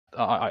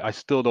I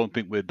still don't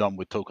think we're done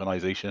with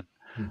tokenization.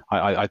 Mm.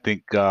 I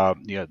think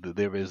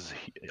there is.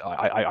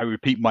 I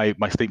repeat my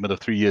statement of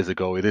 3 years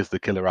ago. It is the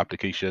killer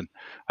application.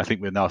 I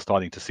think we're now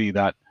starting to see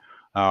that.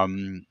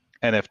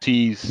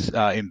 NFTs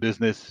in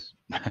business,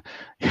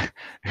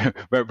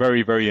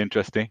 very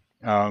interesting.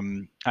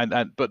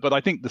 But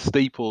I think the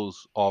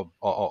staples of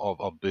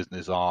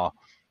business are,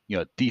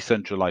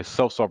 decentralized,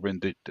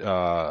 self-sovereign,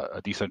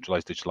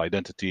 decentralized digital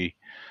identity,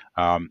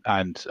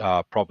 and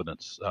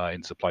provenance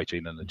in supply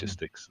chain and Mhm.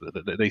 logistics.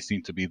 They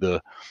seem to be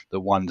the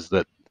ones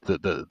that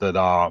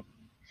are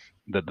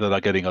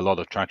getting a lot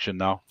of traction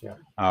now. Yeah.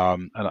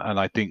 And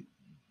I think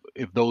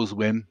if those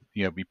win,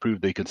 we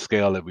prove they can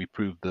scale it, we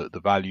prove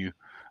the value,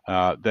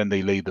 then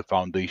they lay the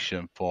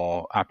foundation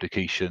for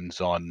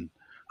applications on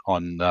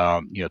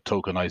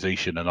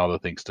tokenization and other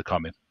things to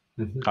come in.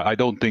 Mhm. I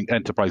don't think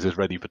enterprise is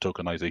ready for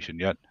tokenization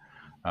yet.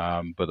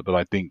 But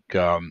I think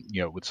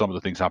with some of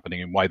the things happening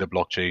in wider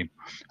blockchain,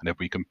 and if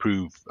we can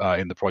prove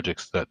in the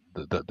projects that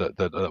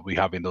we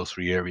have in those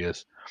three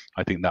areas,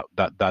 I think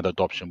that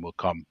adoption will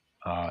come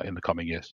in the coming years.